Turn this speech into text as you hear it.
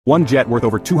One jet worth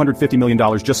over $250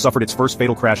 million just suffered its first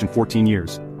fatal crash in 14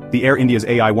 years. The Air India's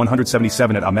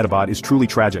AI-177 at Ahmedabad is truly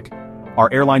tragic.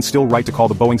 Are airlines still right to call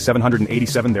the Boeing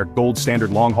 787 their gold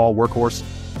standard long-haul workhorse?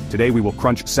 Today we will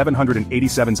crunch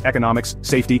 787's economics,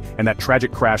 safety, and that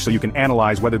tragic crash so you can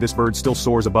analyze whether this bird still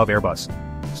soars above Airbus.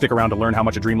 Stick around to learn how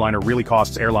much a Dreamliner really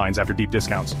costs airlines after deep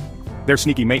discounts. Their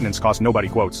sneaky maintenance cost nobody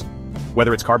quotes.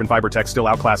 Whether its carbon fiber tech still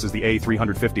outclasses the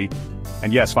A350.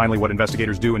 And yes, finally what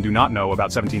investigators do and do not know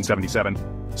about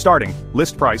 1777. Starting,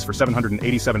 list price for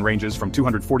 787 ranges from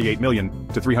 $248 million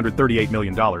to $338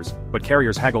 million, but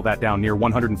carriers haggle that down near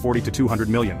 $140 to $200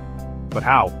 million. But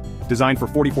how? Designed for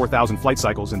 44,000 flight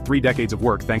cycles and 3 decades of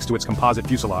work thanks to its composite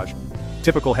fuselage.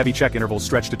 Typical heavy check intervals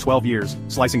stretch to 12 years,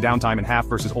 slicing downtime in half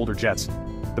versus older jets.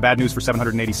 The bad news for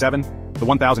 787? The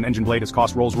 1,000 engine blade has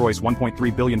cost Rolls-Royce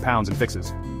 £1.3 billion in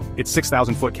fixes. Its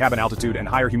 6,000-foot cabin altitude and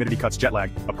higher humidity cuts jet lag,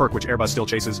 a perk which Airbus still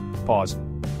chases. Pause.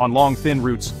 On long, thin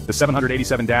routes, the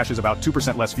 787 dashes about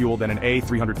 2% less fuel than an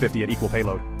A350 at equal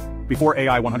payload. Before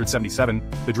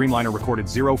AI-177, the Dreamliner recorded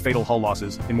 0 fatal hull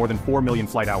losses in more than 4 million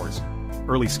flight hours.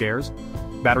 Early scares?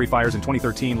 Battery fires in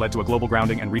 2013 led to a global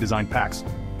grounding and redesigned packs.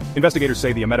 Investigators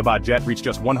say the Ahmedabad jet reached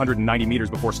just 190 meters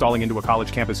before stalling into a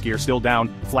college campus gear still down,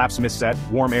 flaps misset,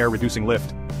 warm air reducing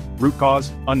lift. Root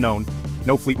cause? Unknown.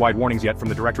 No fleet-wide warnings yet from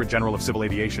the Directorate General of Civil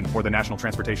Aviation or the National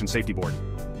Transportation Safety Board.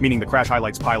 Meaning the crash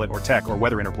highlights pilot or tech or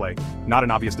weather interplay, not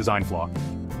an obvious design flaw.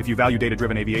 If you value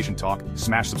data-driven aviation talk,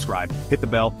 smash subscribe, hit the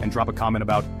bell, and drop a comment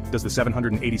about, does the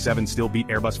 787 still beat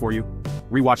Airbus for you?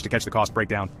 Rewatch to catch the cost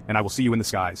breakdown, and I will see you in the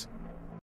skies.